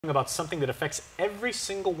About something that affects every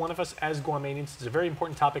single one of us as Guamanians. It's a very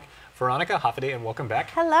important topic. Veronica, Hafide, and welcome back.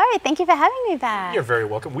 Hello, thank you for having me back. You're very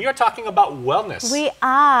welcome. We are talking about wellness. We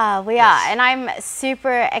are, and I'm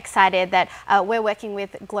super excited that we're working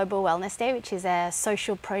with Global Wellness Day, which is a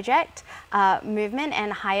social project movement,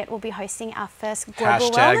 and Hyatt will be hosting our first Global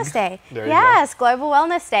Wellness Day. Yes, Global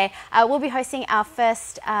Wellness Day. We'll be hosting our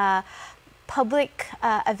first public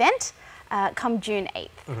event come June 8th.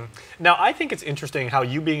 Mm-hmm. Now, I think it's interesting how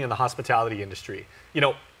you being in the hospitality industry, you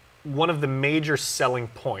know, one of the major selling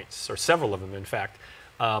points, or several of them in fact,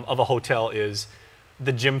 of a hotel is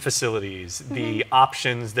the gym facilities, the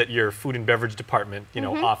options that your food and beverage department, you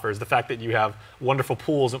know, offers, the fact that you have wonderful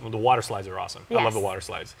pools, and the water slides are awesome. Yes. I love the water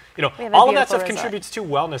slides. You know, all of that stuff contributes to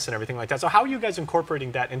wellness and everything like that. So how are you guys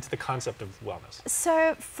incorporating that into the concept of wellness?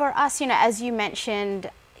 So for us, you know, as you mentioned,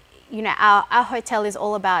 you know, our hotel is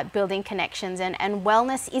all about building connections, and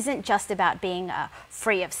wellness isn't just about being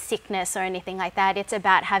free of sickness or anything like that. It's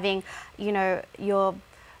about having, you know, your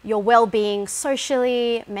well-being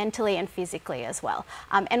socially, mentally, and physically as well.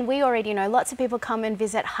 And we already know lots of people come and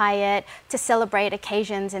visit Hyatt to celebrate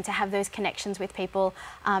occasions and to have those connections with people.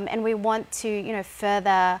 And we want to, you know,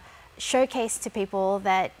 further showcase to people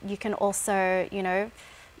that you can also, you know,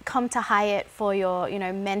 come to Hyatt for your, you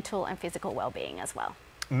know, mental and physical well-being as well.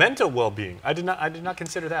 Mental well-being. I did not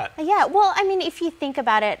consider that. Yeah, well, I mean, if you think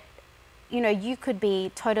about it, you know, you could be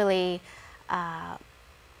totally,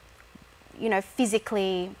 you know,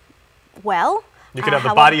 physically well. You could have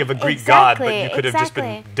the body of a Greek god, but you could have just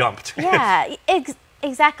been dumped. Yeah,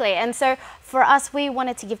 exactly. And so for us, we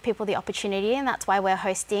wanted to give people the opportunity, and that's why we're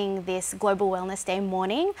hosting this Global Wellness Day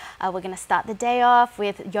morning. We're going to start the day off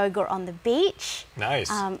with yoga on the beach.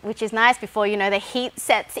 Nice. Which is nice before, you know, the heat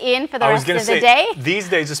sets in for the rest of the day. These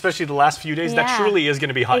days, especially the last few days, that truly is going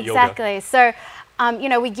to be hot yoga. Exactly. So, you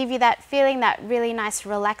know, we give you that feeling, that really nice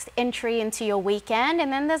relaxed entry into your weekend.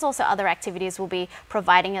 And then there's also other activities we'll be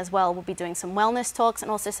providing as well. We'll be doing some wellness talks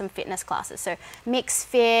and also some fitness classes. So mixed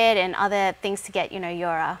fit and other things to get, you know,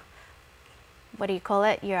 your, what do you call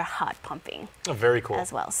it? Your heart pumping. Oh, very cool.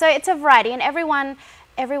 As well. So it's a variety, and everyone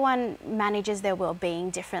manages their well-being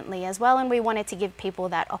differently as well, and we wanted to give people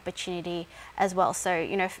that opportunity as well. So,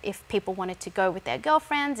 you know, if people wanted to go with their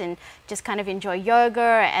girlfriends and just kind of enjoy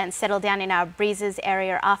yoga and settle down in our breezes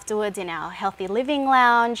area afterwards in our healthy living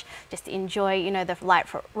lounge, just enjoy, you know, the light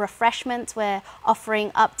refreshments we're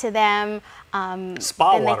offering up to them,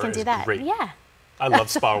 spa then water they can do is that. Great. Yeah. I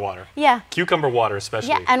love spa water. Yeah. Cucumber water especially.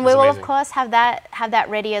 Yeah, and we will of course have that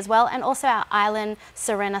ready as well. And also our Island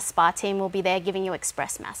Serena spa team will be there giving you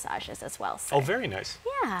express massages as well. So. Oh, very nice.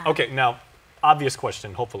 Yeah. Okay, now, obvious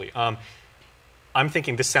question, hopefully. I'm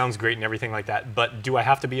thinking this sounds great and everything like that, but do I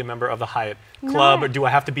have to be a member of the Hyatt Club, or do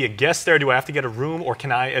I have to be a guest there? Do I have to get a room, or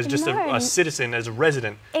can I, as just a citizen, as a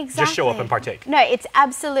resident, just show up and partake? No, it's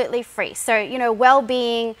absolutely free. So, you know,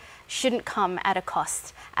 well-being shouldn't come at a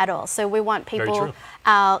cost at all. So we want people,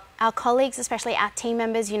 our colleagues, especially our team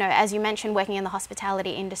members, you know, as you mentioned, working in the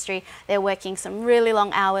hospitality industry, they're working some really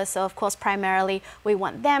long hours. So of course, primarily, we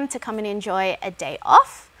want them to come and enjoy a day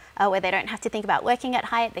off, where they don't have to think about working at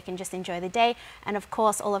Hyatt, they can just enjoy the day, and of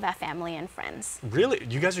course all of our family and friends. Really?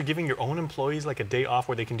 You guys are giving your own employees like a day off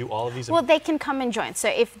where they can do all of these? Well, they can come and join. So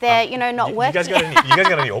if they're, you know, not working... You guys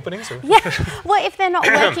got any openings? Or? Yeah, well, if they're not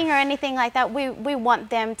working or anything like that, we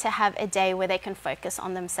want them to have a day where they can focus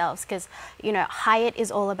on themselves, because, you know, Hyatt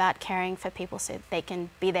is all about caring for people so they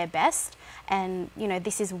can be their best, and, you know,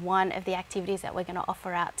 this is one of the activities that we're going to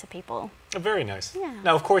offer out to people. Oh, very nice. Yeah.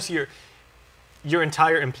 Now, of course, your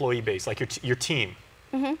entire employee base, like your team,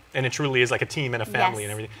 and it truly is like a team and a family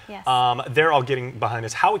and everything. Yes. They're all getting behind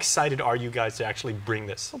this. How excited are you guys to actually bring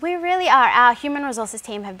this? We really are. Our human resources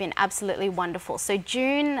team have been absolutely wonderful. So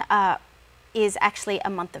June is actually a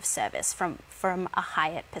month of service from a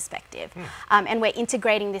Hyatt perspective. And we're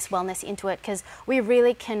integrating this wellness into it, because we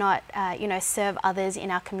really cannot, you know, serve others in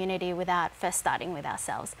our community without first starting with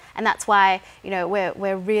ourselves. And that's why, you know,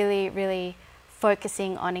 we're really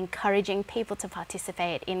focusing on encouraging people to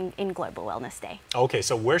participate in Global Wellness Day. Okay,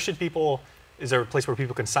 so where should people, is there a place where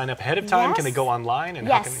people can sign up ahead of time? Yes. Can they go online? And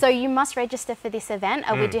yes, so you must register for this event.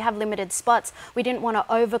 We do have limited spots. We didn't want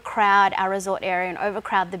to overcrowd our resort area and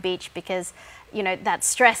overcrowd the beach, because, you know, that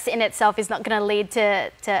stress in itself is not going to lead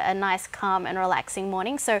to a nice, calm and relaxing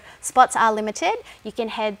morning. So spots are limited. You can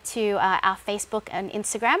head to our Facebook and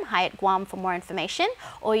Instagram, Hyatt Guam, for more information,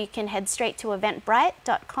 or you can head straight to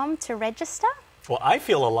eventbrite.com to register. Well, I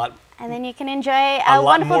feel a lot. And then you can enjoy a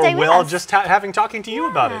wonderful day with us. Just having talking to you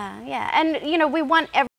about it. Yeah, and you know, we want every